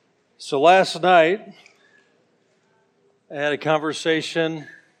So last night, I had a conversation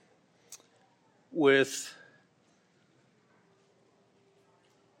with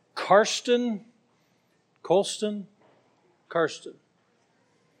Karsten. Who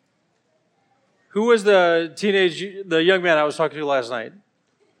was the young man I was talking to last night?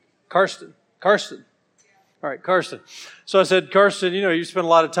 Karsten. All right, Karsten. So I said, Karsten, you spend a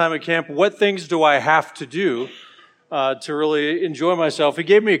lot of time at camp. What things do I have to do to really enjoy myself? He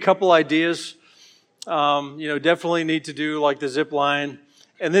gave me a couple ideas. Definitely need to do like the zip line.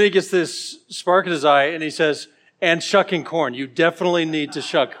 And then he gets this spark in his eye and he says, and shucking corn. You definitely need to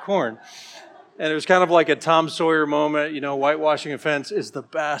shuck corn. And it was kind of like a Tom Sawyer moment. Whitewashing a fence is the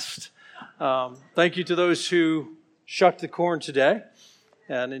best. Thank you to those who shucked the corn today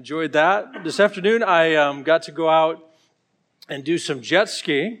and enjoyed that. This afternoon, I got to go out and do some jet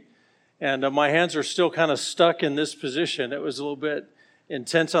skiing. And my hands are still kind of stuck in this position. It was a little bit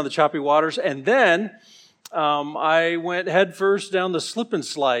intense on the choppy waters. And then I went headfirst down the slip and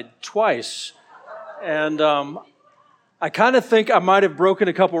slide twice. And I kind of think I might have broken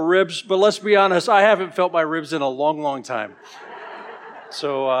a couple ribs, but let's be honest, I haven't felt my ribs in a long, long time.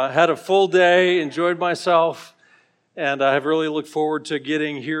 So I had a full day, enjoyed myself, and I have really looked forward to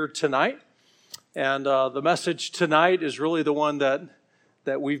getting here tonight. And the message tonight is really the one that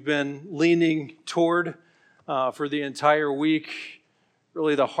we've been leaning toward for the entire week.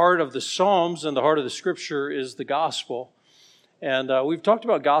 Really the heart of the Psalms and the heart of the Scripture is the gospel. And we've talked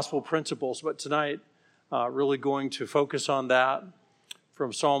about gospel principles, but tonight really going to focus on that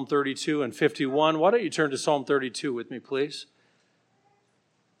from Psalm 32 and 51. Why don't you turn to Psalm 32 with me, please?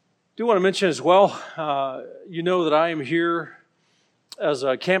 I do want to mention as well, that I am here as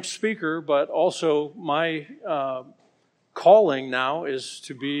a camp speaker, but also my calling now is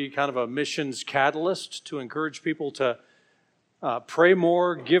to be kind of a missions catalyst, to encourage people to pray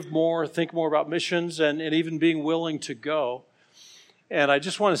more, give more, think more about missions, and even being willing to go. And I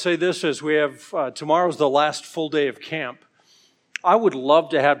just want to say this as we have, tomorrow's the last full day of camp. I would love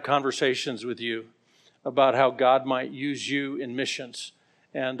to have conversations with you about how God might use you in missions.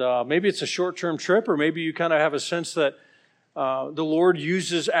 And maybe it's a short-term trip, or maybe you kind of have a sense that the Lord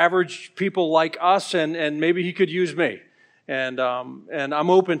uses average people like us, and maybe He could use me. And I'm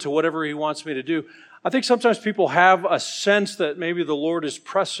open to whatever He wants me to do. I think sometimes people have a sense that maybe the Lord is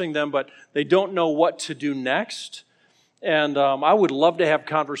pressing them, but they don't know what to do next. And I would love to have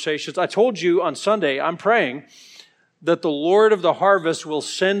conversations. I told you on Sunday, I'm praying that the Lord of the harvest will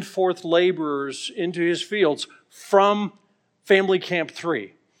send forth laborers into His fields from Family Camp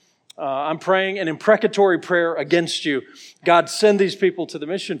 3. I'm praying an imprecatory prayer against you. God, send these people to the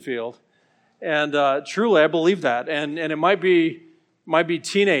mission field. And truly, I believe that. And it might be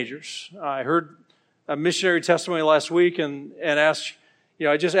teenagers. I heard a missionary testimony last week and asked,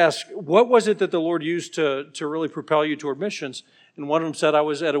 I just asked, what was it that the Lord used to really propel you toward missions? And one of them said, I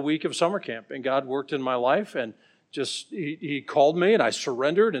was at a week of summer camp, and God worked in my life, and just He called me, and I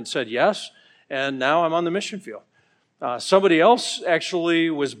surrendered and said yes, and now I'm on the mission field. Somebody else actually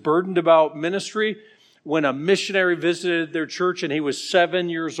was burdened about ministry when a missionary visited their church, and he was 7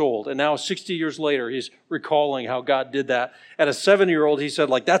 years old. And now 60 years later, he's recalling how God did that. At a 7-year-old, he said,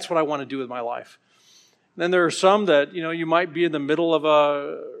 that's what I want to do with my life. And then there are some that, you might be in the middle of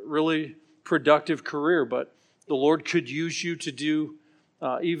a really productive career, but the Lord could use you to do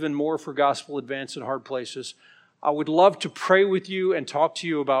even more for gospel advance in hard places. I would love to pray with you and talk to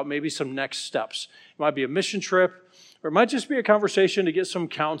you about maybe some next steps. It might be a mission trip, or it might just be a conversation to get some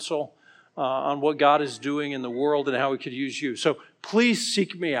counsel on what God is doing in the world and how He could use you. So please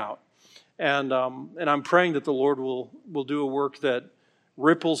seek me out. And I'm praying that the Lord will do a work that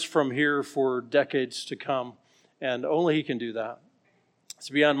ripples from here for decades to come. And only He can do that. It's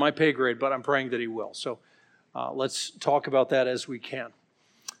beyond my pay grade, but I'm praying that He will. So let's talk about that as we can.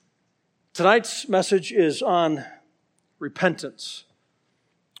 Tonight's message is on repentance.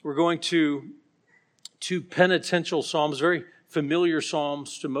 We're going to two penitential psalms, very familiar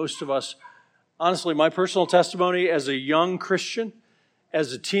psalms to most of us. Honestly, my personal testimony as a young Christian,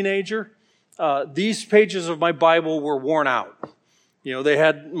 as a teenager, these pages of my Bible were worn out. They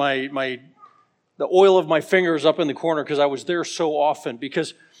had the oil of my fingers up in the corner because I was there so often,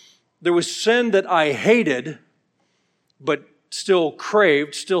 because there was sin that I hated, but still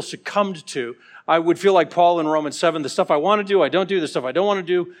craved, still succumbed to. I would feel like Paul in Romans 7, the stuff I want to do, I don't do. The stuff I don't want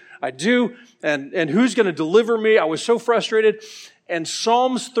to do, I do. And who's going to deliver me? I was so frustrated. And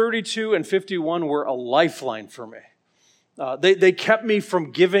Psalms 32 and 51 were a lifeline for me. They kept me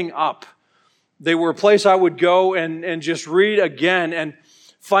from giving up. They were a place I would go and just read again and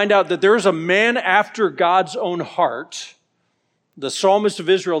find out that there's a man after God's own heart the psalmist of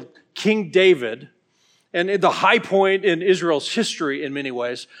Israel, King David, and the high point in Israel's history in many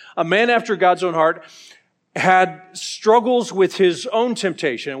ways, a man after God's own heart, had struggles with his own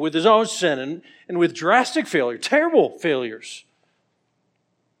temptation, with his own sin, and with drastic failure, terrible failures.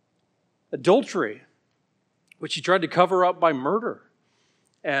 Adultery, which he tried to cover up by murder,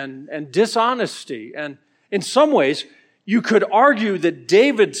 and dishonesty. And in some ways, you could argue that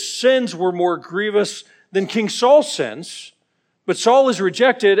David's sins were more grievous than King Saul's sins, but Saul is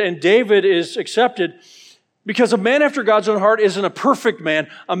rejected and David is accepted because a man after God's own heart isn't a perfect man.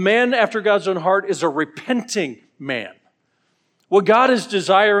 A man after God's own heart is a repenting man. What God is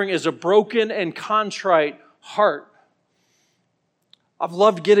desiring is a broken and contrite heart. I've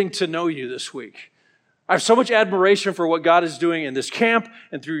loved getting to know you this week. I have so much admiration for what God is doing in this camp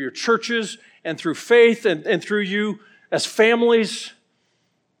and through your churches and through faith and through you as families.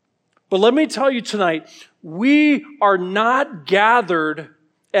 But let me tell you tonight, we are not gathered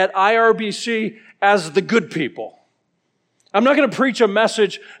at IRBC as the good people. I'm not going to preach a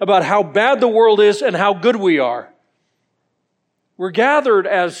message about how bad the world is and how good we are. We're gathered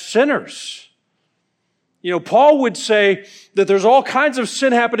as sinners. You know, Paul would say that there's all kinds of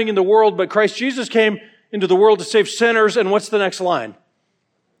sin happening in the world, but Christ Jesus came into the world to save sinners. And what's the next line?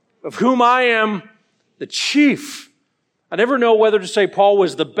 Of whom I am the chief. I never know whether to say Paul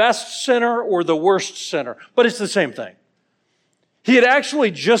was the best sinner or the worst sinner, but it's the same thing. He had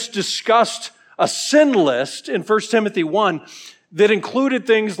actually just discussed a sin list in 1 Timothy 1 that included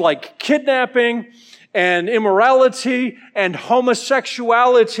things like kidnapping and immorality and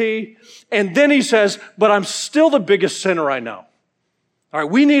homosexuality. And then he says, but I'm still the biggest sinner I know. All right,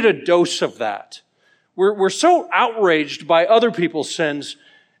 we need a dose of that. We're so outraged by other people's sins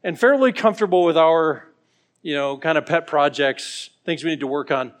and fairly comfortable with our, kind of pet projects, things we need to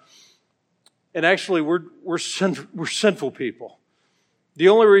work on. And actually, we're sinful people. The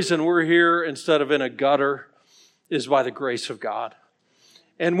only reason we're here instead of in a gutter is by the grace of God.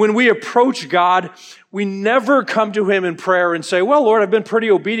 And when we approach God, we never come to Him in prayer and say, well, Lord, I've been pretty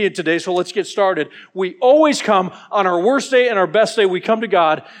obedient today, so let's get started. We always come on our worst day and our best day. We come to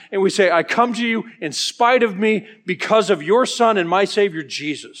God and we say, I come to you in spite of me because of your Son and my Savior,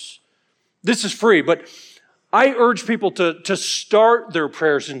 Jesus. This is free, but I urge people to start their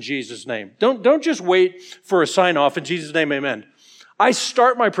prayers in Jesus' name. Don't just wait for a sign off in Jesus' name, amen. I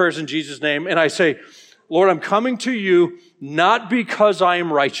start my prayers in Jesus' name and I say, Lord, I'm coming to you not because I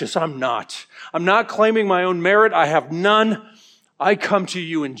am righteous. I'm not. I'm not claiming my own merit. I have none. I come to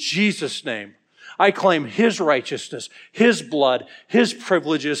you in Jesus' name. I claim His righteousness, His blood, His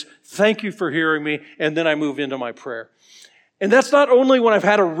privileges. Thank you for hearing me. And then I move into my prayer. And that's not only when I've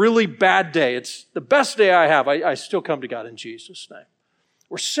had a really bad day. It's the best day I have. I still come to God in Jesus' name.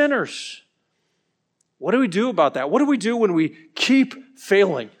 We're sinners. What do we do about that? What do we do when we keep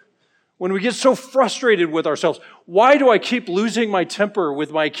failing? When we get so frustrated with ourselves? Why do I keep losing my temper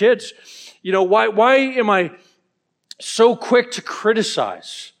with my kids? Why am I so quick to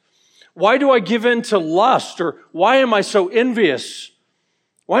criticize? Why do I give in to lust? Or why am I so envious?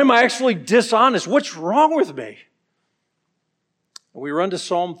 Why am I actually dishonest? What's wrong with me? And we run to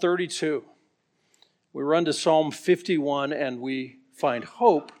Psalm 32. We run to Psalm 51 and we find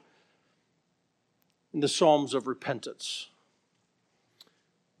hope in the Psalms of repentance.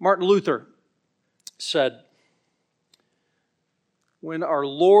 Martin Luther said, when our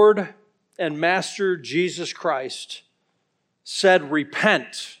Lord and Master Jesus Christ said,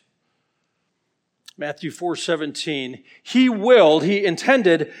 repent, Matthew 4:17, He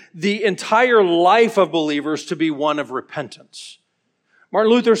intended the entire life of believers to be one of repentance.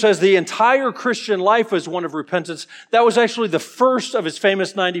 Martin Luther says the entire Christian life is one of repentance. That was actually the first of his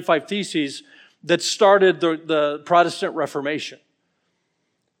famous 95 Theses that started the Protestant Reformation.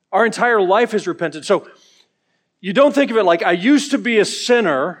 Our entire life is repentance. So you don't think of it like I used to be a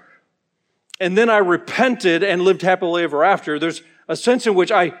sinner and then I repented and lived happily ever after. There's a sense in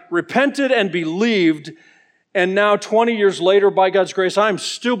which I repented and believed, and now 20 years later, by God's grace, I'm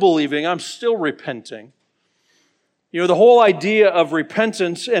still believing, I'm still repenting. The whole idea of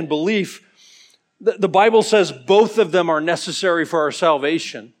repentance and belief, the Bible says both of them are necessary for our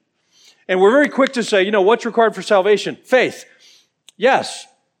salvation. And we're very quick to say, what's required for salvation? Faith. Yes.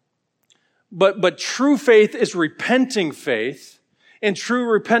 But true faith is repenting faith, and true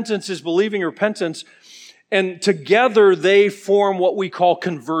repentance is believing repentance, and together they form what we call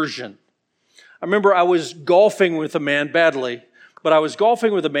conversion. I remember I was golfing with a man badly, but I was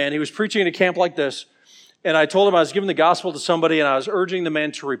golfing with a man. He was preaching at a camp like this, and I told him I was giving the gospel to somebody, and I was urging the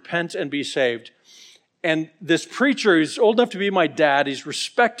man to repent and be saved. And this preacher, he's old enough to be my dad, he's a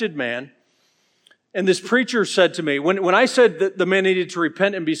respected man, And this preacher said to me, when I said that the man needed to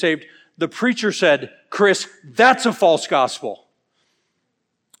repent and be saved, the preacher said, Chris, that's a false gospel.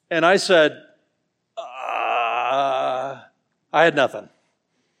 And I said, I had nothing.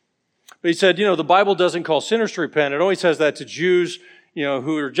 But he said, the Bible doesn't call sinners to repent. It only says that to Jews,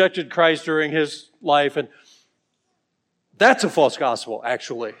 who rejected Christ during his life. And that's a false gospel,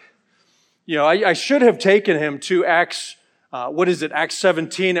 actually. I should have taken him to Acts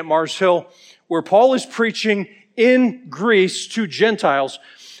 17 at Mars Hill, where Paul is preaching in Greece to Gentiles.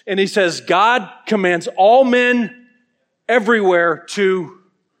 And he says, God commands all men everywhere to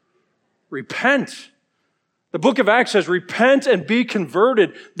repent. The book of Acts says, repent and be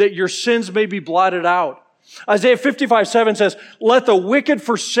converted that your sins may be blotted out. Isaiah 55:7 says, let the wicked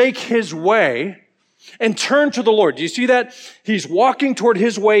forsake his way and turn to the Lord. Do you see that? He's walking toward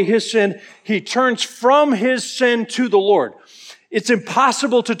his way, his sin. He turns from his sin to the Lord. It's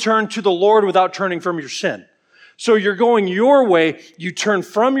impossible to turn to the Lord without turning from your sin. So you're going your way, you turn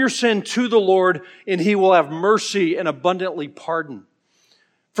from your sin to the Lord, and he will have mercy and abundantly pardon.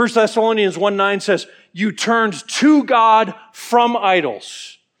 1 Thessalonians 1:9 says, you turned to God from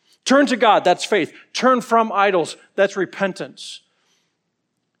idols. Turn to God, that's faith. Turn from idols, that's repentance.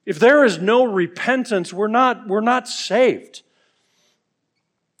 If there is no repentance, we're not saved.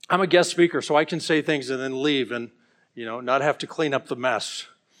 I'm a guest speaker, so I can say things and then leave and, not have to clean up the mess.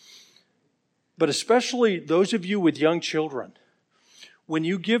 But especially those of you with young children, when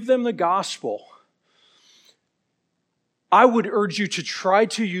you give them the gospel, I would urge you to try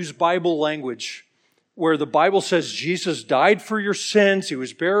to use Bible language where the Bible says Jesus died for your sins, he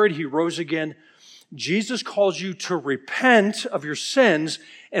was buried, he rose again. Jesus calls you to repent of your sins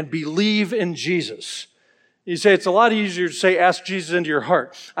and believe in Jesus. You say it's a lot easier to say, ask Jesus into your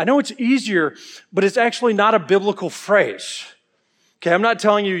heart. I know it's easier, but it's actually not a biblical phrase. Okay, I'm not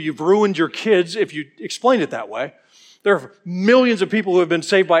telling you you've ruined your kids if you explain it that way. There are millions of people who have been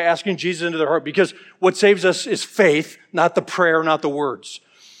saved by asking Jesus into their heart because what saves us is faith, not the prayer, not the words.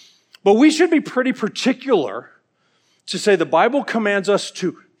 But we should be pretty particular to say the Bible commands us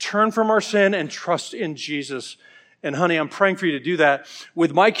to turn from our sin and trust in Jesus. And honey, I'm praying for you to do that.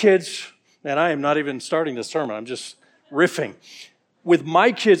 With my kids, and I am not even starting this sermon, I'm just riffing. With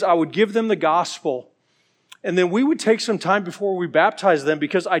my kids, I would give them the gospel, and then we would take some time before we baptize them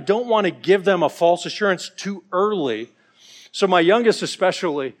because I don't want to give them a false assurance too early. So my youngest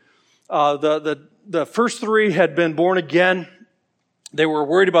especially, the first three had been born again. They were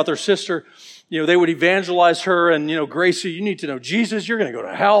worried about their sister. They would evangelize her and, Gracie, you need to know Jesus. You're going to go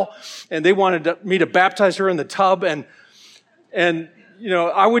to hell. And they wanted me to baptize her in the tub. And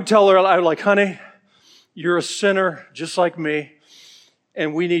I would tell her, I was like, honey, you're a sinner just like me.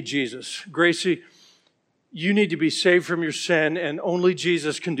 And we need Jesus. Gracie, you need to be saved from your sin. And only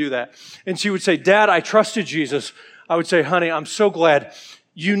Jesus can do that. And she would say, Dad, I trusted Jesus. I would say, honey, I'm so glad.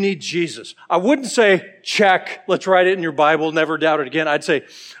 You need Jesus. I wouldn't say, check, let's write it in your Bible, never doubt it again. I'd say,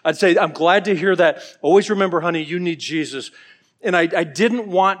 I'm glad to hear that. Always remember, honey, you need Jesus. And I didn't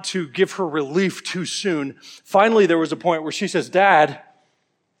want to give her relief too soon. Finally, there was a point where she says, Dad,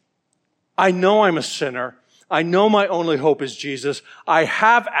 I know I'm a sinner. I know my only hope is Jesus. I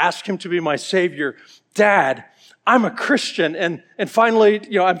have asked him to be my Savior. Dad, I'm a Christian. And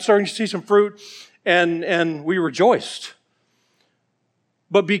finally, I'm starting to see some fruit, and we rejoiced.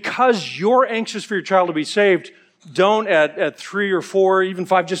 But because you're anxious for your child to be saved, don't at 3 or 4, even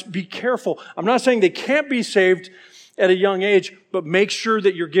 5, just be careful. I'm not saying they can't be saved at a young age, but make sure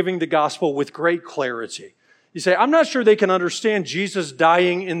that you're giving the gospel with great clarity. You say, I'm not sure they can understand Jesus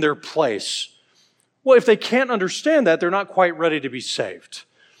dying in their place. Well, if they can't understand that, they're not quite ready to be saved.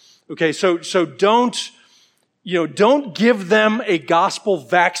 Okay, so don't give them a gospel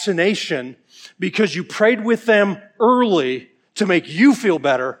vaccination because you prayed with them early to make you feel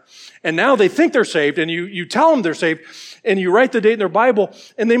better. And now they think they're saved, and you tell them they're saved, and you write the date in their Bible,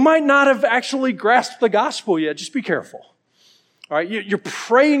 and they might not have actually grasped the gospel yet. Just be careful. All right, you're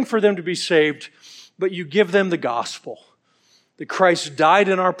praying for them to be saved, but you give them the gospel. That Christ died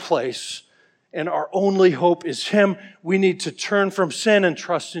in our place, and our only hope is him. We need to turn from sin and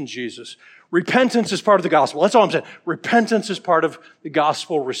trust in Jesus. Repentance is part of the gospel. That's all I'm saying. Repentance is part of the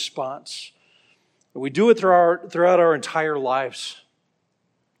gospel response. We do it throughout our entire lives.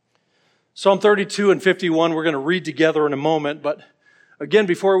 Psalm 32 and 51, we're going to read together in a moment. But again,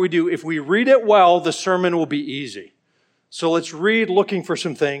 before we do, if we read it well, the sermon will be easy. So let's read looking for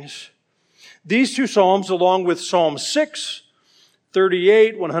some things. These two Psalms, along with Psalm 6,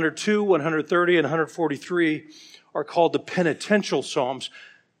 38, 102, 130, and 143, are called the penitential Psalms.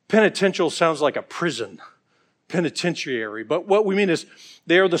 Penitential sounds like a prison. penitentiary, but what we mean is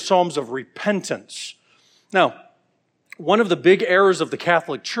they are the Psalms of repentance. Now, one of the big errors of the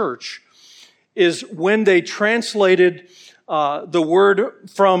Catholic Church is when they translated the word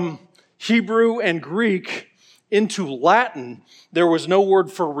from Hebrew and Greek into Latin, there was no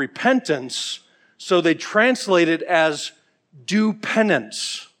word for repentance, so they translated as do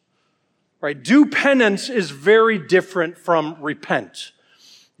penance. Right? Do penance is very different from repent.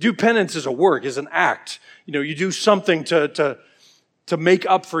 Do penance is a work, is an act. You do something to make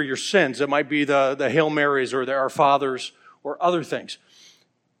up for your sins. It might be the Hail Marys or the Our Fathers or other things.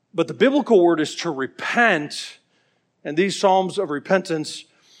 But the biblical word is to repent, and these Psalms of repentance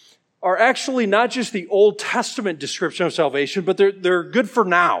are actually not just the Old Testament description of salvation, but they're good for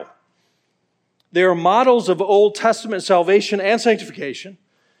now. They are models of Old Testament salvation and sanctification.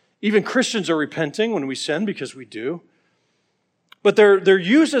 Even Christians are repenting when we sin, because we do. But they're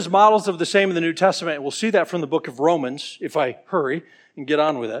used as models of the same in the New Testament. And we'll see that from the book of Romans, if I hurry and get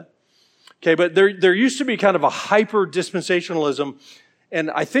on with it. Okay, but there used to be kind of a hyper-dispensationalism.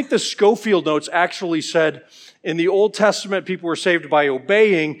 And I think the Schofield notes actually said, in the Old Testament, people were saved by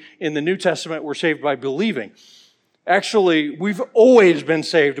obeying. In the New Testament, we're saved by believing. Actually, we've always been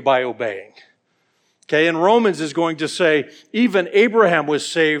saved by obeying. Okay, and Romans is going to say, even Abraham was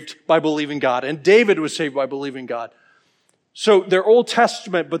saved by believing God, and David was saved by believing God. So they're Old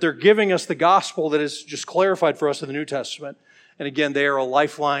Testament, but they're giving us the gospel that is just clarified for us in the New Testament. And again, they are a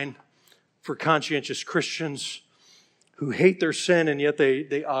lifeline for conscientious Christians who hate their sin, and yet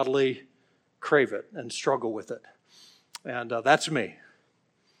they oddly crave it and struggle with it. And that's me.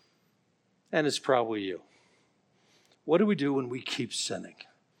 And it's probably you. What do we do when we keep sinning?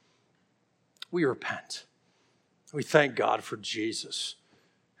 We repent. We thank God for Jesus,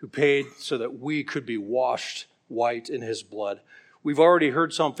 who paid so that we could be washed white in his blood. We've already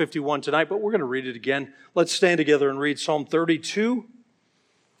heard Psalm 51 tonight, but we're going to read it again. Let's stand together and read Psalm 32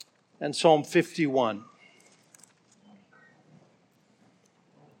 and Psalm 51.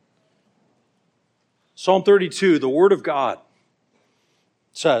 Psalm 32, the Word of God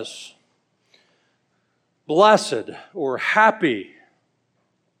says, "Blessed," or happy,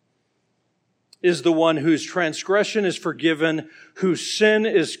 "is the one whose transgression is forgiven, whose sin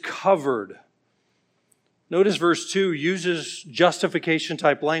is covered." Notice verse 2 uses justification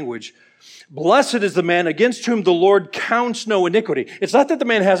type language. "Blessed is the man against whom the Lord counts no iniquity." It's not that the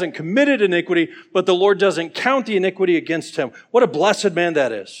man hasn't committed iniquity, but the Lord doesn't count the iniquity against him. What a blessed man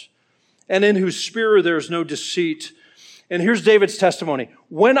that is. "And in whose spirit there is no deceit." And here's David's testimony.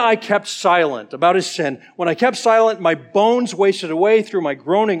 "When I kept silent," about his sin, "when I kept silent, my bones wasted away through my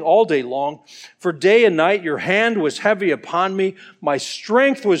groaning all day long. For day and night your hand was heavy upon me. My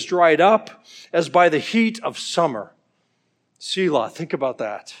strength was dried up as by the heat of summer." Selah, think about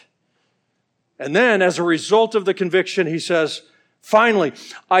that. And then, as a result of the conviction, he says, "Finally,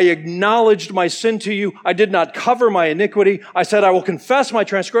 I acknowledged my sin to you. I did not cover my iniquity. I said, I will confess my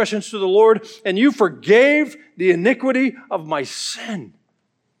transgressions to the Lord, and you forgave the iniquity of my sin."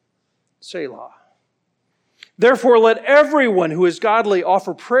 Selah. "Therefore, let everyone who is godly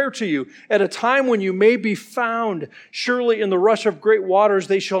offer prayer to you at a time when you may be found. Surely in the rush of great waters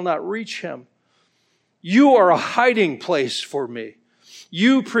they shall not reach him. You are a hiding place for me.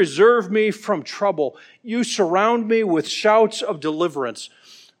 You preserve me from trouble. You surround me with shouts of deliverance."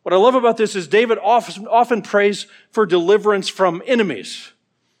 What I love about this is David often prays for deliverance from enemies.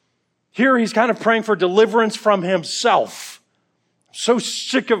 Here he's kind of praying for deliverance from himself. "I'm so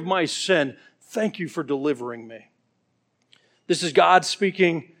sick of my sin. Thank you for delivering me." This is God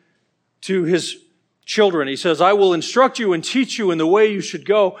speaking to his children. He says, "I will instruct you and teach you in the way you should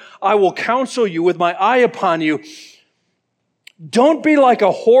go. I will counsel you with my eye upon you. Don't be like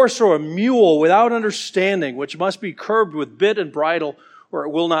a horse or a mule without understanding, which must be curbed with bit and bridle, or it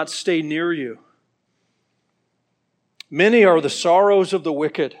will not stay near you. Many are the sorrows of the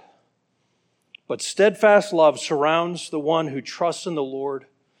wicked, but steadfast love surrounds the one who trusts in the Lord.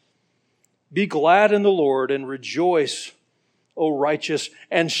 Be glad in the Lord and rejoice, O righteous,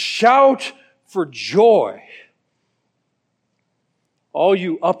 and shout for joy, all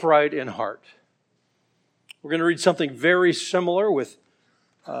you upright in heart." We're going to read something very similar with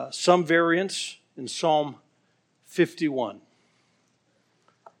some variants in Psalm 51.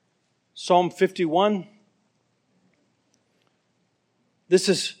 Psalm 51. This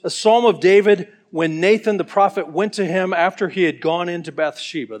is a psalm of David when Nathan the prophet went to him after he had gone into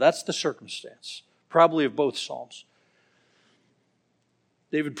Bathsheba. That's the circumstance, probably of both psalms.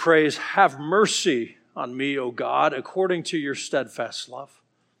 David prays, "Have mercy on me, O God, according to your steadfast love,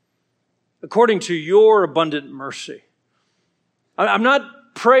 according to your abundant mercy." I'm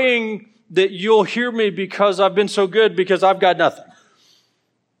not praying that you'll hear me because I've been so good, because I've got nothing.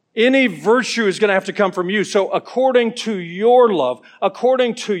 Any virtue is going to have to come from you. So according to your love,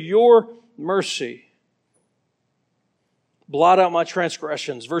 according to your mercy, blot out my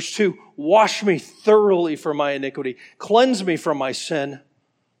transgressions. Verse 2, wash me thoroughly from my iniquity. Cleanse me from my sin.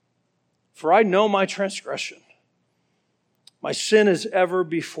 For I know my transgression. My sin is ever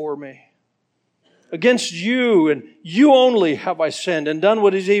before me. Against you and you only have I sinned and done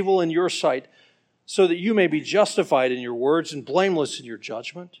what is evil in your sight, so that you may be justified in your words and blameless in your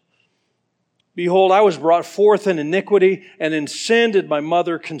judgment. Behold, I was brought forth in iniquity, and in sin did my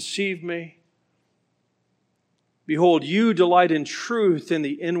mother conceive me. Behold, you delight in truth in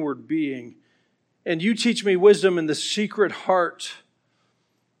the inward being, and you teach me wisdom in the secret heart.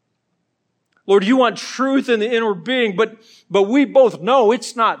 Lord, you want truth in the inward being, but we both know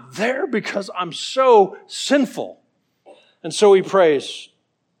it's not there because I'm so sinful. And so he prays.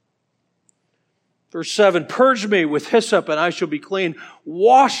 Verse 7, purge me with hyssop and I shall be clean.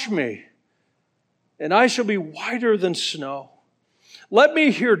 Wash me and I shall be whiter than snow. Let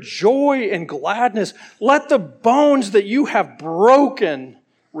me hear joy and gladness. Let the bones that you have broken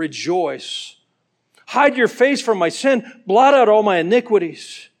rejoice. Hide your face from my sin. Blot out all my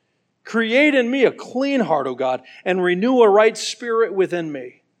iniquities. Create in me a clean heart, O God, and renew a right spirit within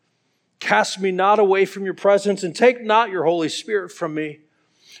me. Cast me not away from your presence and take not your Holy Spirit from me.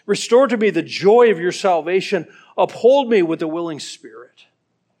 Restore to me the joy of your salvation. Uphold me with a willing spirit.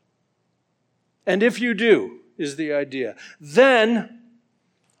 And if you do, is the idea, then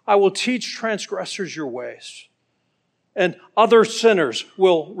I will teach transgressors your ways, and other sinners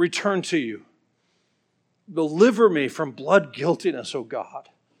will return to you. Deliver me from blood guiltiness, O God.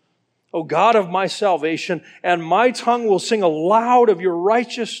 O God of my salvation, and my tongue will sing aloud of your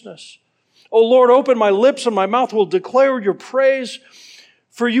righteousness. O Lord, open my lips, and my mouth will declare your praise.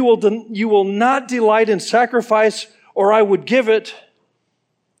 For you will not delight in sacrifice, or I would give it.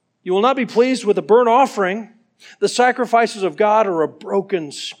 You will not be pleased with a burnt offering. The sacrifices of God are a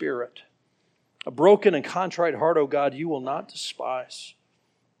broken spirit. A broken and contrite heart, O God, you will not despise.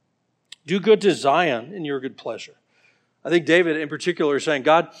 Do good to Zion in your good pleasure. I think David in particular is saying,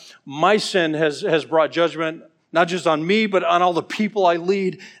 God, my sin has brought judgment, not just on me, but on all the people I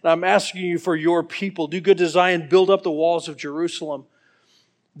lead. And I'm asking you for your people. Do good to Zion, build up the walls of Jerusalem.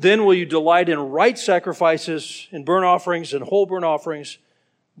 Then will you delight in right sacrifices, in burnt offerings and whole burnt offerings.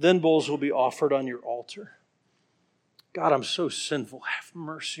 Then bulls will be offered on your altar. God, I'm so sinful. Have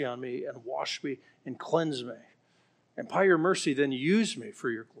mercy on me and wash me and cleanse me. And by your mercy, then use me for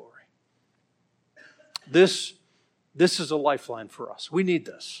your glory. This is a lifeline for us. We need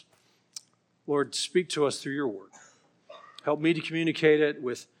this. Lord, speak to us through your word. Help me to communicate it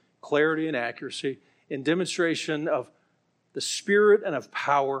with clarity and accuracy in demonstration of the Spirit and of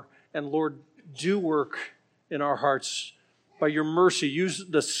power. And Lord, do work in our hearts by your mercy. Use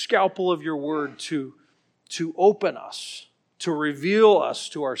the scalpel of your word to open us, to reveal us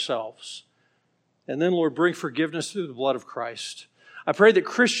to ourselves. And then, Lord, bring forgiveness through the blood of Christ. I pray that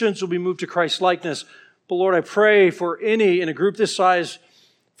Christians will be moved to Christ's likeness. But Lord, I pray for any, in a group this size,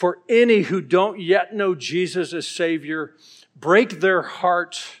 for any who don't yet know Jesus as Savior, break their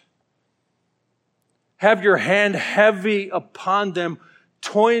heart. Have your hand heavy upon them.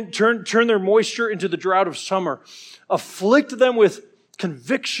 Turn their moisture into the drought of summer. Afflict them with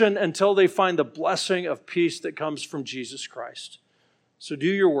conviction until they find the blessing of peace that comes from Jesus Christ. So do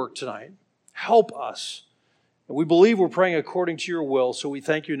your work tonight. Help us. And we believe we're praying according to your will, so we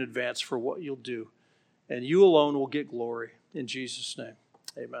thank you in advance for what you'll do. And you alone will get glory. In Jesus' name,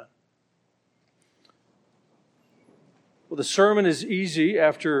 amen. Well, the sermon is easy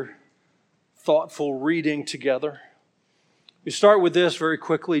after thoughtful reading together. We start with this very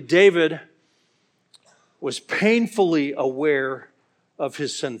quickly. David was painfully aware of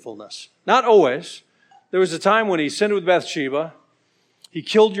his sinfulness. Not always. There was a time when he sinned with Bathsheba. He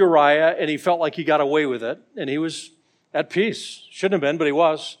killed Uriah, and he felt like he got away with it. And he was at peace. Shouldn't have been, but he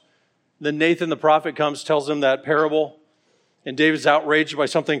was. Then Nathan the prophet comes, tells him that parable, and David's outraged by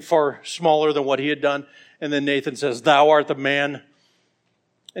something far smaller than what he had done. And then Nathan says, "Thou art the man."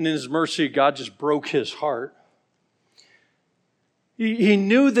 And in his mercy, God just broke his heart. He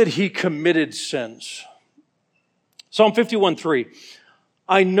knew that he committed sins. Psalm 51:3,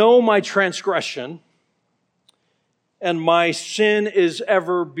 I know my transgression, and my sin is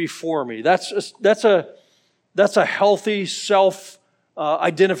ever before me. That's a healthy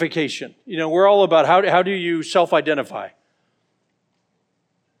self-identification. We're all about how do you self-identify?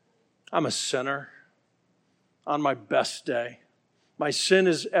 I'm a sinner on my best day. My sin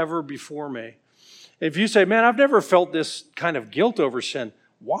is ever before me. If you say, man, I've never felt this kind of guilt over sin.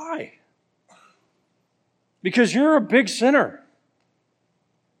 Why? because you're a big sinner.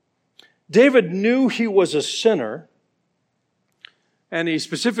 David knew he was a sinner, and he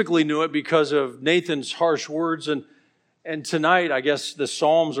specifically knew it because of Nathan's harsh words. And tonight, I guess the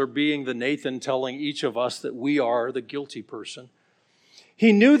Psalms are being the Nathan telling each of us that we are the guilty person.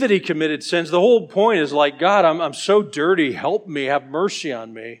 He knew that he committed sins. The whole point is like, God, I'm so dirty. Help me. Have mercy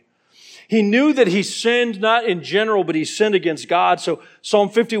on me. He knew that he sinned not in general, but he sinned against God. So Psalm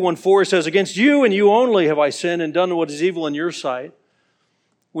 51:4 says, against you and you only have I sinned and done what is evil in your sight.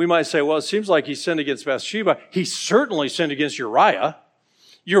 We might say, well, it seems like he sinned against Bathsheba. He certainly sinned against Uriah.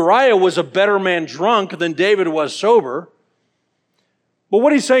 Uriah was a better man drunk than David was sober. But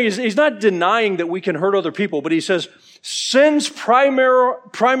what he's saying is he's not denying that we can hurt other people, but he says sin's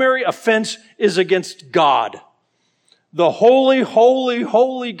primary offense is against God. The holy, holy,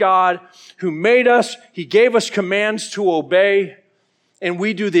 holy God who made us. He gave us commands to obey, and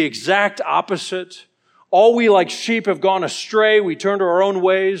we do the exact opposite. All we like sheep have gone astray. We turn to our own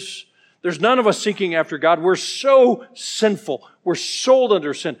ways. There's none of us seeking after God. We're so sinful. We're sold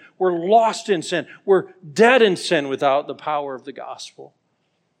under sin. We're lost in sin. We're dead in sin without the power of the gospel.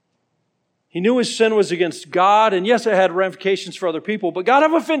 He knew his sin was against God, and yes, it had ramifications for other people, but God,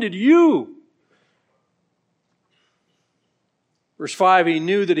 I've offended you. Verse 5, he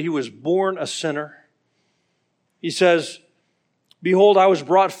knew that he was born a sinner. He says, behold, I was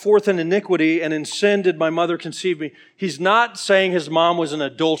brought forth in iniquity, and in sin did my mother conceive me. He's not saying his mom was an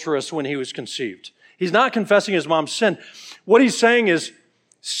adulteress when he was conceived. He's not confessing his mom's sin. What he's saying is,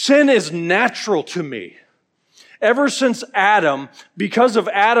 sin is natural to me. Ever since Adam, because of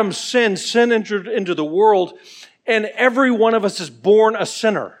Adam's sin, sin entered into the world, and every one of us is born a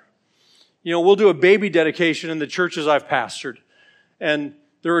sinner. You know, we'll do a baby dedication in the churches I've pastored. And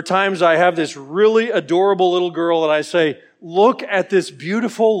there are times I have this really adorable little girl and I say, look at this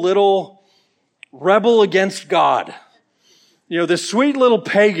beautiful little rebel against God. You know, this sweet little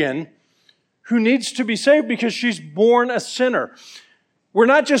pagan who needs to be saved because she's born a sinner. We're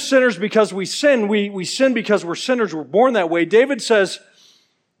not just sinners because we sin. We sin because we're sinners. We're born that way. David says,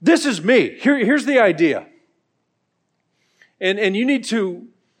 this is me. Here's the idea. And you need to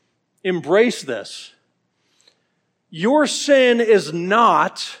embrace this. Your sin is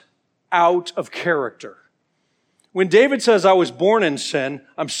not out of character. When David says, I was born in sin,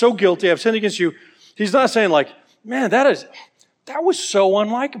 I'm so guilty, I've sinned against you, he's not saying like, man, that was so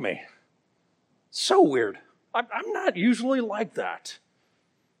unlike me. So weird. I'm not usually like that.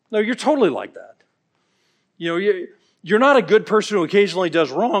 No, you're totally like that. You know, you're not a good person who occasionally does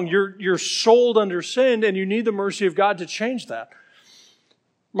wrong. You're sold under sin, and you need the mercy of God to change that.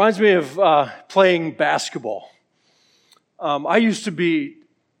 Reminds me of playing basketball. I used to be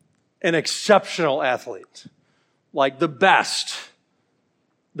an exceptional athlete, like the best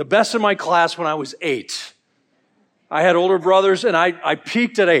in my class when I was 8. I had older brothers, and I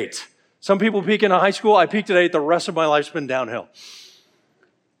peaked at 8. Some people peak in high school. I peaked at 8. The rest of my life's been downhill.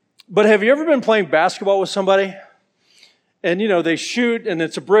 But have you ever been playing basketball with somebody? And, you know, they shoot, and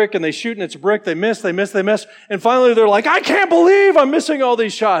it's a brick, and they shoot, and it's a brick. They miss. And finally, they're like, I can't believe I'm missing all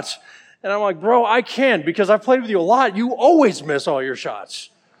these shots. And I'm like, bro, I can, because I've played with you a lot. You always miss all your shots.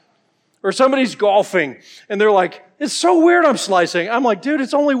 Or somebody's golfing, and they're like, it's so weird I'm slicing. I'm like, dude,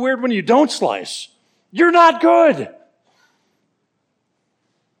 it's only weird when you don't slice. You're not good.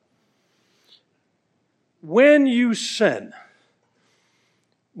 When you sin,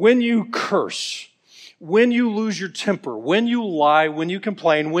 when you curse, when you lose your temper, when you lie, when you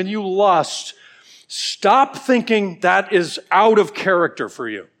complain, when you lust, stop thinking that is out of character for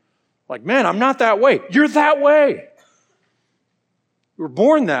you. Like, man, I'm not that way. You're that way. You were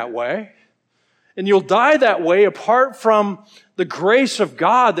born that way. And you'll die that way apart from the grace of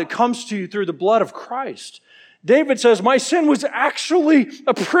God that comes to you through the blood of Christ. David says, my sin was actually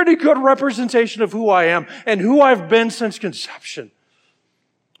a pretty good representation of who I am and who I've been since conception.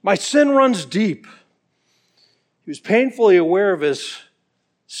 My sin runs deep. He was painfully aware of his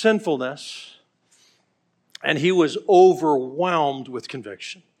sinfulness, and he was overwhelmed with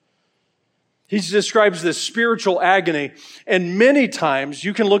conviction. He describes this spiritual agony, and many times,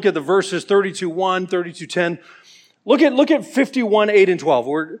 you can look at the verses 32:1, 32:10. Look at 51:8 and 12.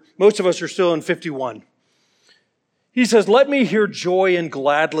 Most of us are still in 51. He says, let me hear joy and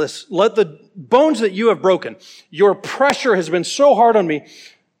gladness. Let the bones that you have broken, your pressure has been so hard on me,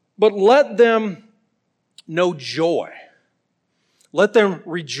 but let them know joy. Let them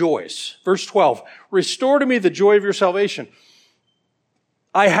rejoice. Verse 12, restore to me the joy of your salvation.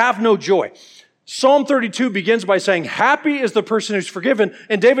 I have no joy. Psalm 32 begins by saying, happy is the person who's forgiven.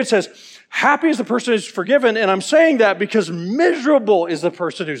 And David says, happy is the person who's forgiven. And I'm saying that because miserable is the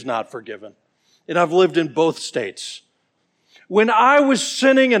person who's not forgiven. And I've lived in both states. When I was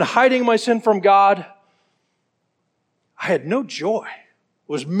sinning and hiding my sin from God, I had no joy. I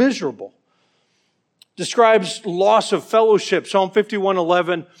was miserable. Describes loss of fellowship, Psalm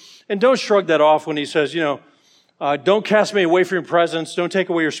 51:11. And don't shrug that off when he says, don't cast me away from your presence, don't take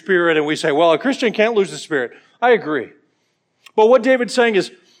away your spirit. And we say, well, a Christian can't lose the spirit. I agree. But what David's saying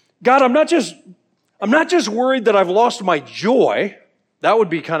is, God, I'm not just worried that I've lost my joy. That would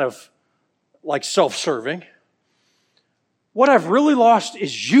be kind of like self-serving. What I've really lost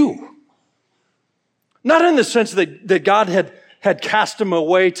is you. Not in the sense that God had cast him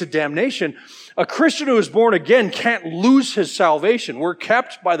away to damnation. A Christian who is born again can't lose his salvation. We're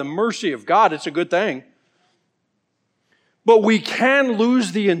kept by the mercy of God. It's a good thing. But we can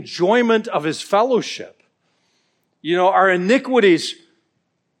lose the enjoyment of his fellowship. Our iniquities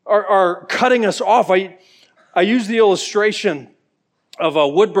are cutting us off. I use the illustration of a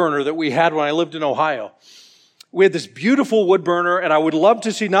wood burner that we had when I lived in Ohio. We had this beautiful wood burner, and I would love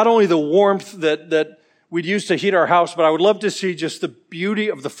to see not only the warmth that we'd use to heat our house, but I would love to see just the beauty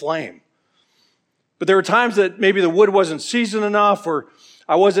of the flame. But there were times that maybe the wood wasn't seasoned enough, or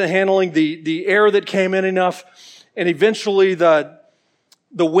I wasn't handling the air that came in enough, and eventually the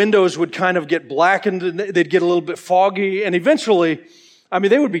windows would kind of get blackened, and they'd get a little bit foggy, and eventually,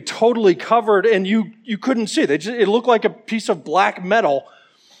 they would be totally covered, and you couldn't see it. It looked like a piece of black metal,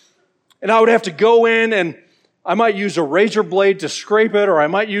 and I would have to go in, and I might use a razor blade to scrape it, or I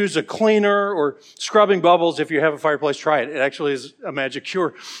might use a cleaner or scrubbing bubbles. If you have a fireplace, try it. It actually is a magic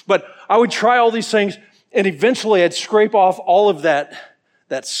cure. But I would try all these things, and eventually I'd scrape off all of that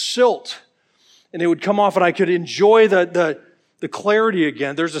silt, and it would come off, and I could enjoy the clarity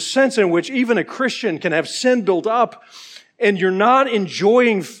again. There's a sense in which even a Christian can have sin build up, and you're not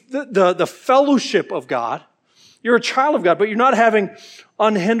enjoying the fellowship of God. You're a child of God, but you're not having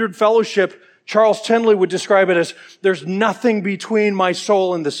unhindered fellowship. Charles Tindley would describe it as, there's nothing between my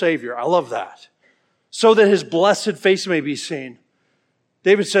soul and the Savior. I love that. So that his blessed face may be seen.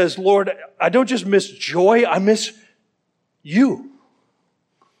 David says, Lord, I don't just miss joy, I miss you.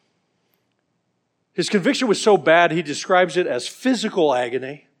 His conviction was so bad, he describes it as physical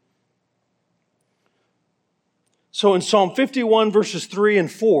agony. So in Psalm 51, verses 3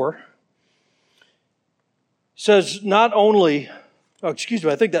 and 4, says not only, I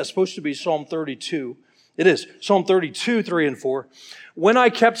think that's supposed to be Psalm 32. It is. Psalm 32, 3 and 4. When I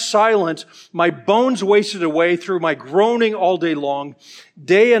kept silent, my bones wasted away through my groaning all day long.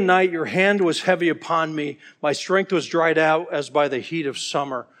 Day and night your hand was heavy upon me. My strength was dried out as by the heat of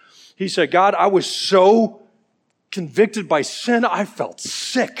summer. He said, God, I was so convicted by sin, I felt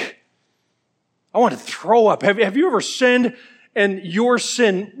sick. I wanted to throw up. Have you ever sinned and your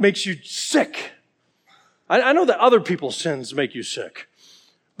sin makes you sick? I know that other people's sins make you sick.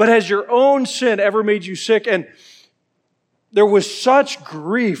 But has your own sin ever made you sick? And there was such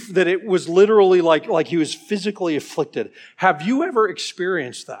grief that it was literally like he was physically afflicted. Have you ever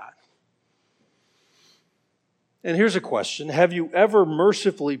experienced that? And here's a question. Have you ever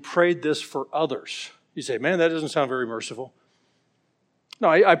mercifully prayed this for others? You say, man, that doesn't sound very merciful. No,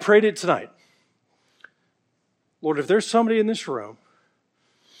 I prayed it tonight. Lord, if there's somebody in this room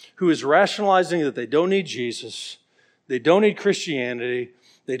who is rationalizing that they don't need Jesus, they don't need Christianity,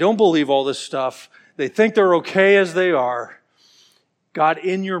 they don't believe all this stuff, they think they're okay as they are, God,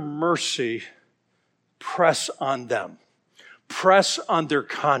 in your mercy, press on them. Press on their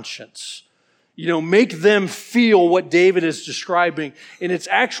conscience. Make them feel what David is describing. And it's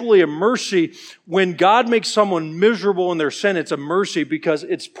actually a mercy. When God makes someone miserable in their sin, it's a mercy because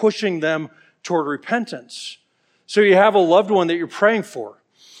it's pushing them toward repentance. So you have a loved one that you're praying for.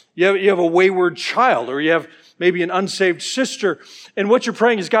 You have a wayward child, or you have maybe an unsaved sister, and what you're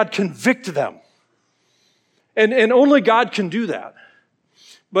praying is, God, convict them. And only God can do that.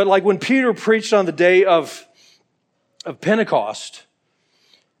 But like when Peter preached on the day of Pentecost,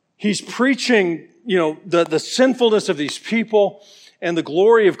 he's preaching, the sinfulness of these people and the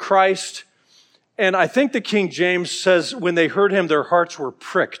glory of Christ. And I think the King James says when they heard him, their hearts were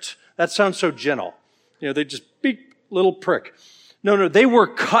pricked. That sounds so gentle. They just beep, little prick. No, they were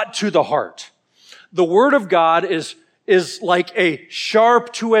cut to the heart. The Word of God is like a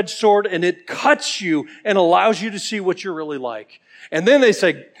sharp two-edged sword, and it cuts you and allows you to see what you're really like. And then they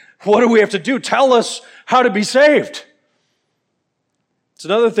say, what do we have to do? Tell us how to be saved. It's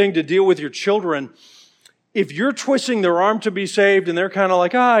another thing to deal with your children. If you're twisting their arm to be saved and they're kind of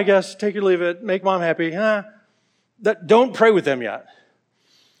like, I guess, take it or leave it, make mom happy, don't pray with them yet.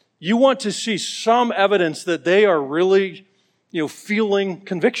 You want to see some evidence that they are really, feeling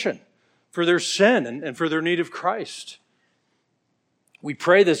conviction for their sin and for their need of Christ. We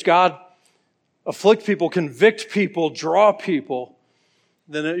pray this, God, afflict people, convict people, draw people.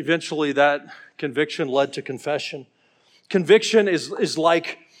 Then eventually that conviction led to confession. Conviction is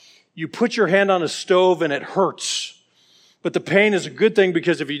like you put your hand on a stove and it hurts. But the pain is a good thing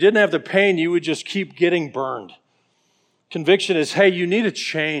because if you didn't have the pain, you would just keep getting burned. Conviction is, hey, you need to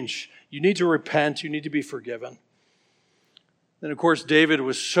change. You need to repent. You need to be forgiven. And of course, David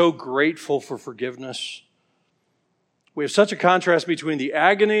was so grateful for forgiveness. We have such a contrast between the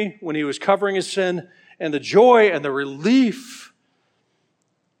agony when he was covering his sin and the joy and the relief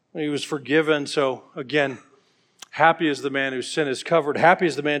when he was forgiven. So again, happy is the man whose sin is covered. Happy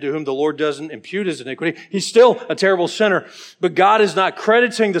is the man to whom the Lord doesn't impute his iniquity. He's still a terrible sinner, but God is not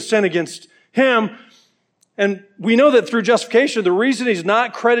crediting the sin against him. And we know that through justification, the reason he's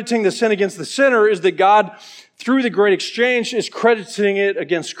not crediting the sin against the sinner is that God, through the great exchange, is crediting it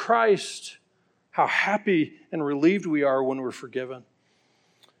against Christ. How happy and relieved we are when we're forgiven.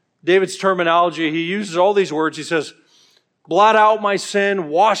 David's terminology, he uses all these words. He says, blot out my sin,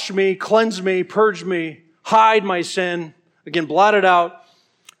 wash me, cleanse me, purge me, hide my sin. Again, blot it out,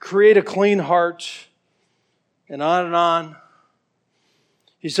 create a clean heart, and on and on.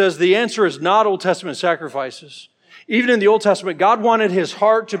 He says the answer is not Old Testament sacrifices. Even in the Old Testament, God wanted his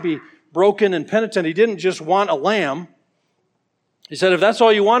heart to be broken and penitent. He didn't just want a lamb. He said, if that's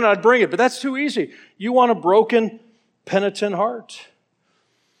all you wanted, I'd bring it. But that's too easy. You want a broken, penitent heart.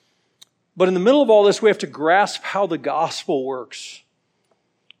 But in the middle of all this, we have to grasp how the gospel works.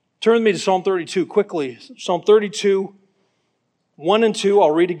 Turn with me to Psalm 32 quickly. Psalm 32, 1 and 2, I'll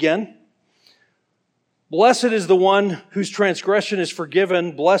read again. Blessed is the one whose transgression is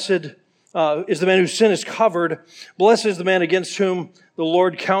forgiven. Blessed is the man whose sin is covered. Blessed is the man against whom the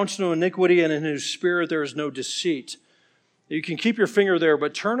Lord counts no iniquity, and in whose spirit there is no deceit. You can keep your finger there,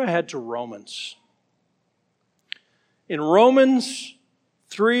 but turn ahead to Romans. In Romans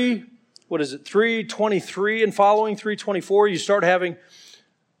 3:23 and following, 3:24, you start having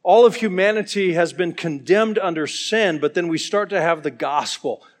all of humanity has been condemned under sin, but then we start to have the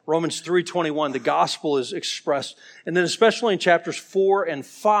gospel. Romans 3:21, the gospel is expressed. And then especially in chapters 4 and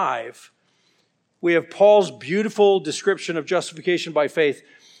 5, we have Paul's beautiful description of justification by faith.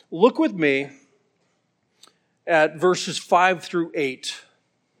 Look with me at verses 5 through 8.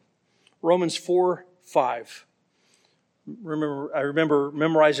 Romans 4:5. I remember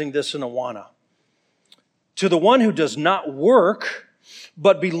memorizing this in Awana. To the one who does not work,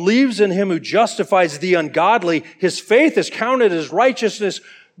 but believes in him who justifies the ungodly, his faith is counted as righteousness,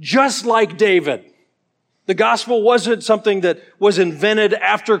 just like David. The gospel wasn't something that was invented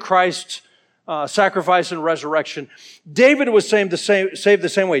after Christ's sacrifice and resurrection. David was saved the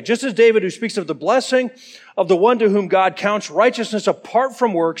same way. Just as David, who speaks of the blessing of the one to whom God counts righteousness apart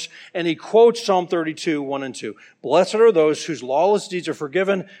from works, and he quotes Psalm 32, 1 and 2. Blessed are those whose lawless deeds are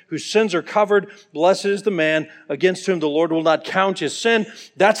forgiven, whose sins are covered. Blessed is the man against whom the Lord will not count his sin.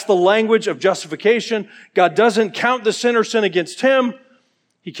 That's the language of justification. God doesn't count the sinner's sin against him.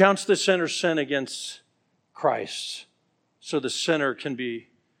 He counts the sinner's sin against Christ, so the sinner can be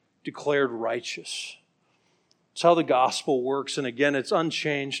declared righteous. It's how the gospel works, and again, it's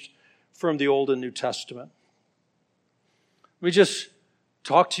unchanged from the Old and New Testament. Let me just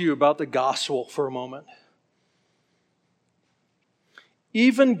talk to you about the gospel for a moment.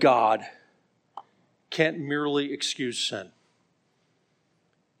 Even God can't merely excuse sin.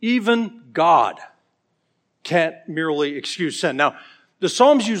 Even God can't merely excuse sin. Now, the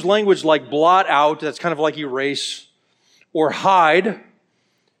Psalms use language like blot out, that's kind of like erase, or hide.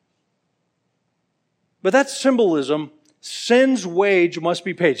 But that's symbolism. Sin's wage must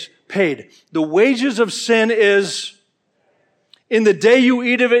be paid. The wages of sin is, in the day you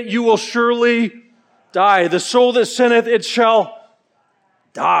eat of it, you will surely die. The soul that sinneth, it shall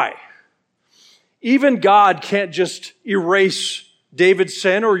die. Even God can't just erase David's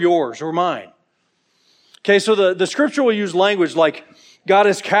sin or yours or mine. Okay, so the scripture will use language like, God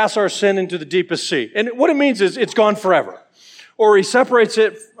has cast our sin into the deepest sea. And what it means is it's gone forever. Or he separates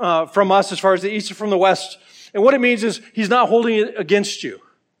it from us as far as the east from the west. And what it means is he's not holding it against you.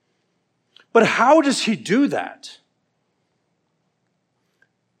 But how does he do that?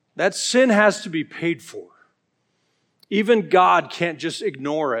 That sin has to be paid for. Even God can't just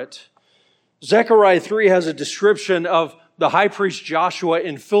ignore it. Zechariah 3 has a description of the high priest Joshua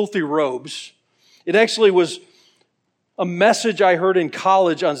in filthy robes. It actually was a message I heard in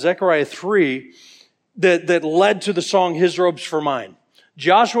college on Zechariah 3 that led to the song, His Robes for Mine.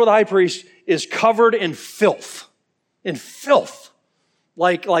 Joshua the high priest is covered in filth,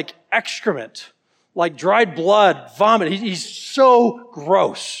 like excrement, like dried blood, vomit. He's so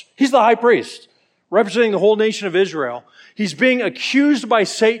gross. He's the high priest, representing the whole nation of Israel. He's being accused by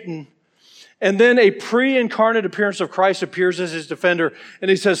Satan, And then a pre-incarnate appearance of Christ appears as his defender. And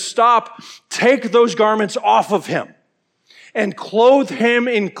he says, stop, take those garments off of him and clothe him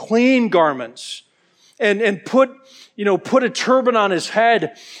in clean garments and put a turban on his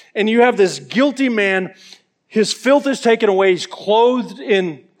head. And you have this guilty man. His filth is taken away. He's clothed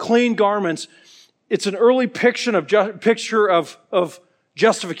in clean garments. It's an early picture of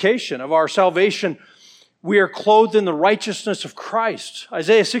justification, of our salvation. We are clothed in the righteousness of Christ.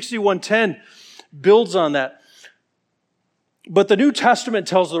 Isaiah 61:10 builds on that. But the New Testament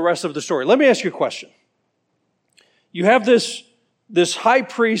tells the rest of the story. Let me ask you a question. You have this high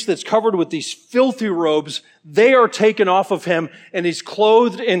priest that's covered with these filthy robes. They are taken off of him, and he's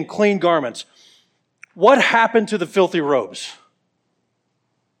clothed in clean garments. What happened to the filthy robes?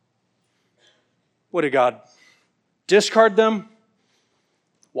 What did God discard them?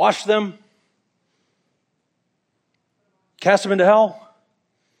 Wash them? Cast them into hell?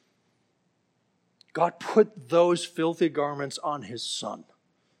 God put those filthy garments on his Son.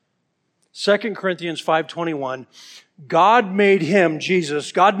 2 Corinthians 5:21, God made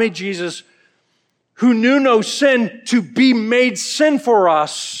Jesus, who knew no sin, to be made sin for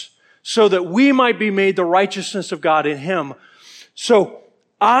us, so that we might be made the righteousness of God in him. So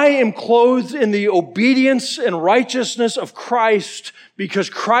I am clothed in the obedience and righteousness of Christ because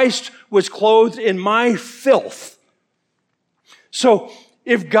Christ was clothed in my filth. So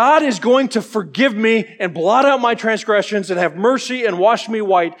if God is going to forgive me and blot out my transgressions and have mercy and wash me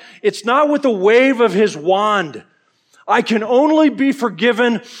white, it's not with the wave of his wand. I can only be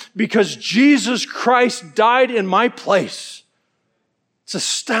forgiven because Jesus Christ died in my place. It's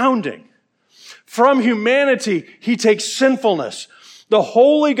astounding. From humanity, he takes sinfulness. The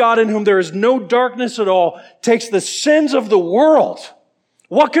holy God in whom there is no darkness at all takes the sins of the world.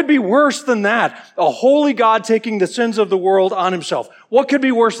 What could be worse than that? A holy God taking the sins of the world on himself. What could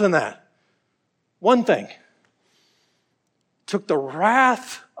be worse than that? One thing. Took the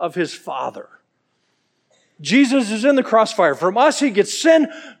wrath of his Father. Jesus is in the crossfire. From us, he gets sin.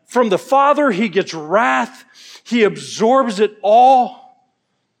 From the Father, he gets wrath. He absorbs it all.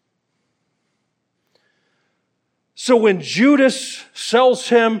 So when Judas sells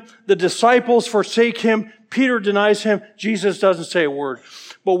him, the disciples forsake him, Peter denies him, Jesus doesn't say a word.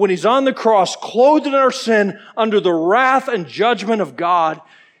 But when he's on the cross, clothed in our sin, under the wrath and judgment of God,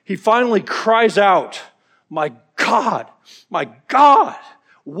 he finally cries out, my God,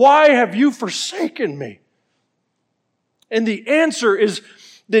 why have you forsaken me? And the answer is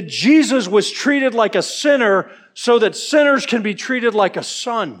that Jesus was treated like a sinner so that sinners can be treated like a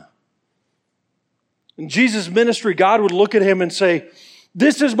son. In Jesus' ministry, God would look at him and say,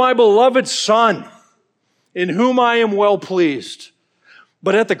 this is my beloved Son, in whom I am well pleased.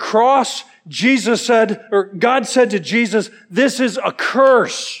 But at the cross, God said to Jesus, this is a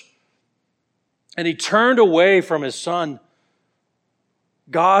curse. And he turned away from his Son.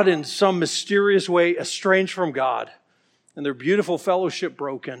 God, in some mysterious way, estranged from God, and their beautiful fellowship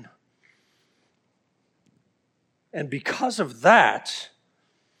broken. And because of that,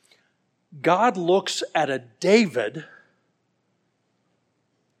 God looks at a David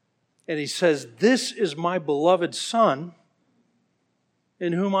and he says, this is my beloved Son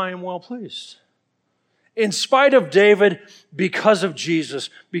in whom I am well pleased. In spite of David, because of Jesus,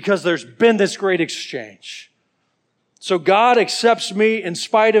 because there's been this great exchange. So God accepts me in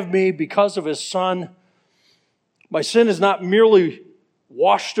spite of me because of his Son. My sin is not merely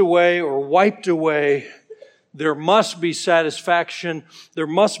washed away or wiped away. There must be satisfaction. There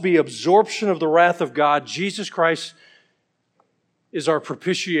must be absorption of the wrath of God. Jesus Christ is our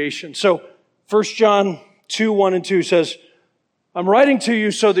propitiation. So 1 John 2:1-2 says, I'm writing to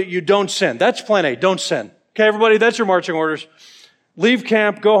you so that you don't sin. That's plan A, don't sin. Okay, everybody, that's your marching orders. Leave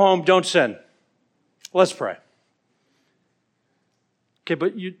camp, go home, don't sin. Let's pray. Okay,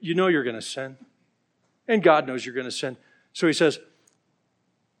 but you know you're going to sin. And God knows you're going to sin. So he says,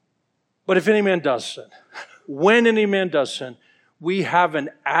 but if any man does sin, when any man does sin, we have an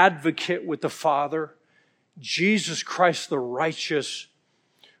advocate with the Father, Jesus Christ the righteous,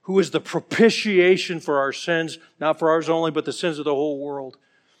 who is the propitiation for our sins, not for ours only, but the sins of the whole world.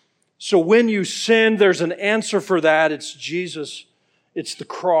 So when you sin, there's an answer for that. It's Jesus. It's the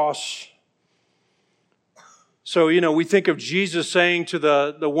cross. So, we think of Jesus saying to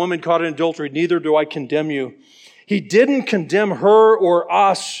the woman caught in adultery, neither do I condemn you. He didn't condemn her or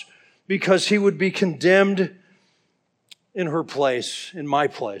us because he would be condemned in her place, in my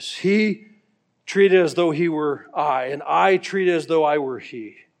place. He treated as though he were I, and I treated as though I were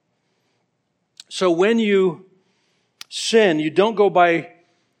he. So when you sin, you don't go by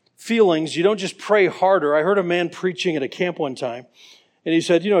feelings. You don't just pray harder. I heard a man preaching at a camp one time, And he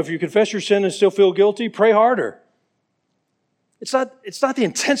said, if you confess your sin and still feel guilty, pray harder. It's not the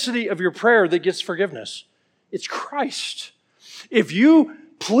intensity of your prayer that gets forgiveness. It's Christ. If you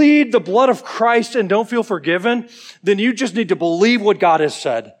plead the blood of Christ and don't feel forgiven, then you just need to believe what God has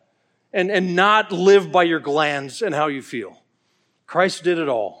said and not live by your glands and how you feel. Christ did it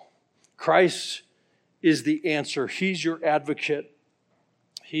all. Christ is the answer. He's your advocate.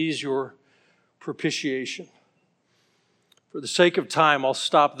 He's your propitiation. For the sake of time, I'll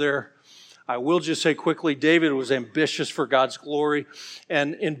stop there. I will just say quickly, David was ambitious for God's glory.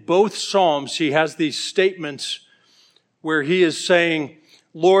 And in both Psalms, he has these statements where he is saying,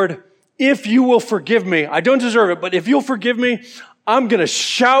 Lord, if you will forgive me, I don't deserve it, but if you'll forgive me, I'm going to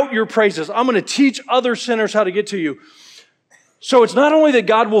shout your praises. I'm going to teach other sinners how to get to you. So it's not only that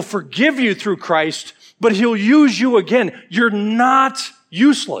God will forgive you through Christ, but he'll use you again. You're not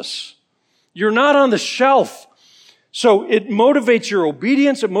useless. You're not on the shelf. So it motivates your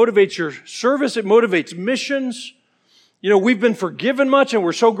obedience. It motivates your service. It motivates missions. We've been forgiven much and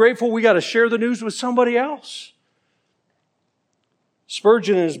we're so grateful we got to share the news with somebody else.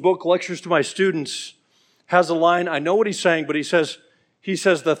 Spurgeon, in his book, Lectures to My Students, has a line, I know what he's saying, but he says,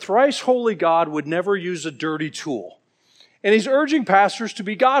 the thrice holy God would never use a dirty tool. And he's urging pastors to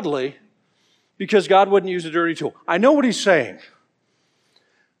be godly because God wouldn't use a dirty tool. I know what he's saying.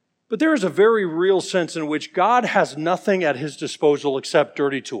 But there is a very real sense in which God has nothing at his disposal except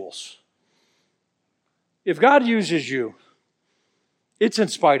dirty tools. If God uses you, it's in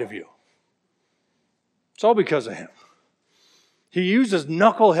spite of you. It's all because of him. He uses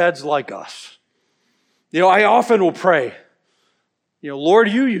knuckleheads like us. I often will pray, Lord,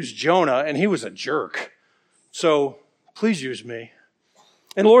 you used Jonah and he was a jerk. So please use me.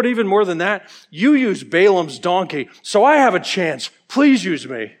 And Lord, even more than that, you used Balaam's donkey. So I have a chance. Please use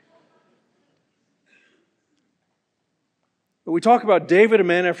me. But we talk about David, a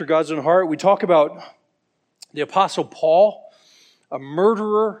man after God's own heart. We talk about the Apostle Paul, a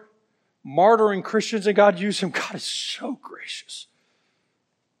murderer, martyring Christians, and God used him. God is so gracious.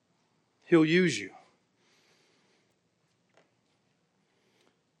 He'll use you.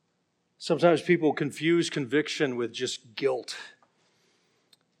 Sometimes people confuse conviction with just guilt.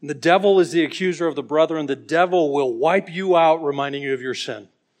 And the devil is the accuser of the brethren. The devil will wipe you out, reminding you of your sin.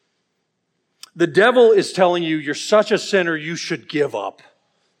 The devil is telling you, you're such a sinner, you should give up.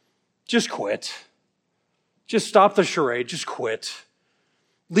 Just quit. Just stop the charade. Just quit.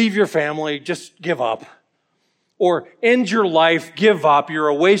 Leave your family. Just give up. Or end your life. Give up. You're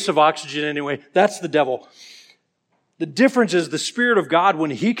a waste of oxygen anyway. That's the devil. The difference is the Spirit of God, when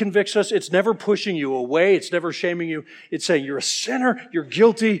he convicts us, it's never pushing you away. It's never shaming you. It's saying, you're a sinner. You're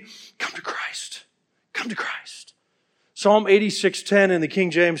guilty. Come to Christ. Come to Christ. Psalm 86:10 in the King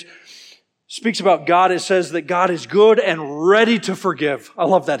James speaks about God. It says that God is good and ready to forgive. I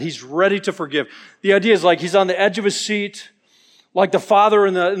love that. He's ready to forgive. The idea is like he's on the edge of his seat, like the father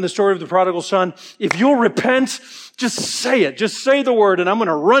in the story of the prodigal son. If you'll repent, just say it. Just say the word and I'm going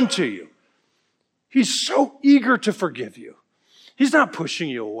to run to you. He's so eager to forgive you. He's not pushing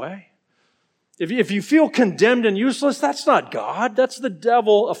you away. If you feel condemned and useless, that's not God. That's the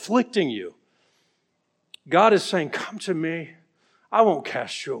devil afflicting you. God is saying, come to me. I won't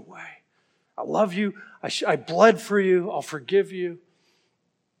cast you away. I love you. I bled for you. I'll forgive you.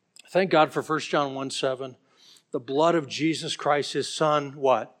 Thank God for 1 John 1:7. The blood of Jesus Christ, his son,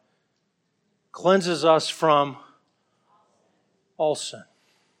 what? Cleanses us from all sin.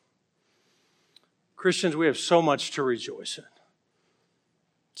 Christians, we have so much to rejoice in.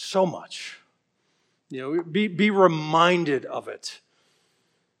 So much. Be reminded of it.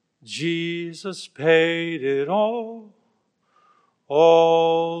 Jesus paid it all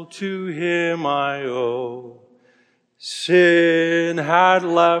to him I owe. Sin had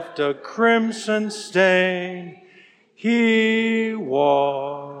left a crimson stain, he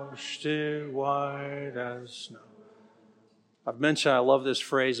washed it white as snow. I've mentioned I love this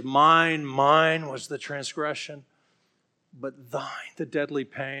phrase, mine was the transgression, but thine the deadly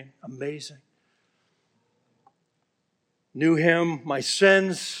pain. Amazing. Knew him, my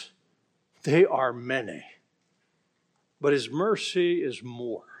sins, they are many, but his mercy is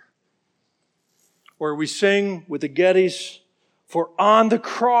more. Where we sing with the Gettys, for on the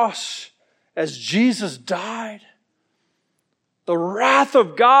cross, as Jesus died, the wrath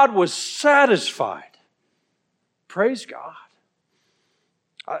of God was satisfied. Praise God.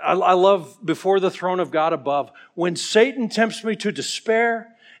 I love before the throne of God above, when Satan tempts me to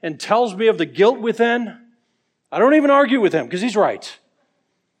despair and tells me of the guilt within, I don't even argue with him because he's right.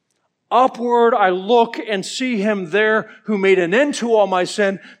 Upward I look and see him there who made an end to all my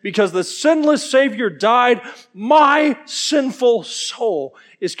sin. Because the sinless Savior died, my sinful soul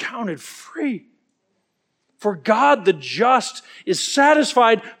is counted free. For God the just is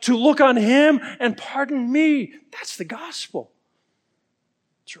satisfied to look on him and pardon me. That's the gospel.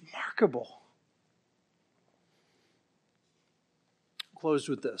 It's remarkable. Close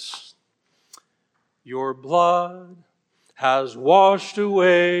with this. Your blood has washed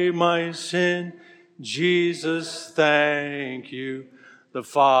away my sin. Jesus, thank you. The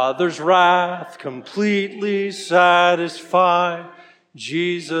Father's wrath completely satisfied.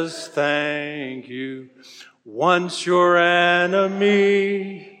 Jesus, thank you. Once your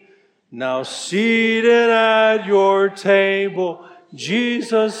enemy, now seated at your table.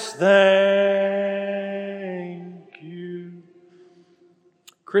 Jesus, thank you.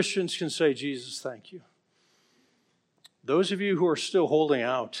 Christians can say, Jesus, thank you. Those of you who are still holding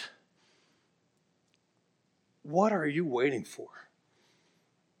out, what are you waiting for?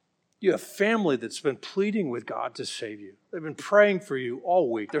 You have family that's been pleading with God to save you. They've been praying for you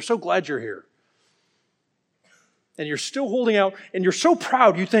all week. They're so glad you're here. And you're still holding out, and you're so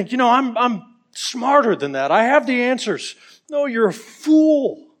proud. You think, I'm smarter than that. I have the answers. No, you're a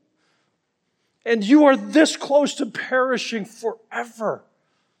fool. And you are this close to perishing forever.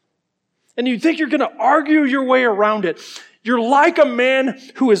 And you think you're going to argue your way around it. You're like a man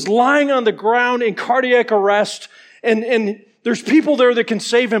who is lying on the ground in cardiac arrest, and there's people there that can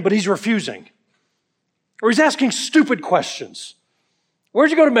save him, but he's refusing. Or he's asking stupid questions. Where'd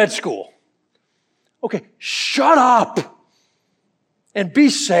you go to med school? Okay, shut up and be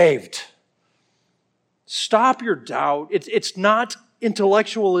saved. Stop your doubt. It's not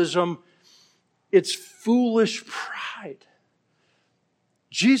intellectualism. It's foolish pride.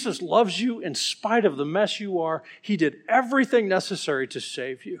 Jesus loves you in spite of the mess you are. He did everything necessary to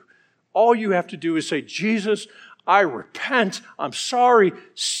save you. All you have to do is say, Jesus, I repent. I'm sorry.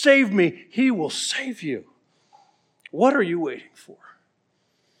 Save me. He will save you. What are you waiting for?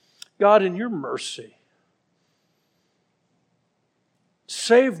 God, in your mercy,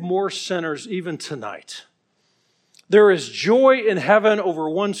 save more sinners even tonight. There is joy in heaven over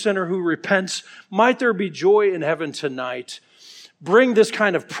one sinner who repents. Might there be joy in heaven tonight? Bring this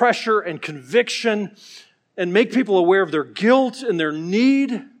kind of pressure and conviction and make people aware of their guilt and their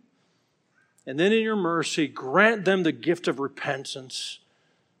need. And then in your mercy, grant them the gift of repentance.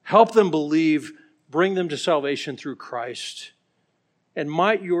 Help them believe. Bring them to salvation through Christ. And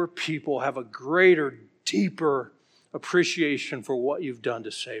might your people have a greater, deeper appreciation for what you've done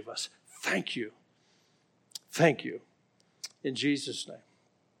to save us. Thank you. Thank you. In Jesus' name,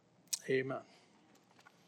 amen.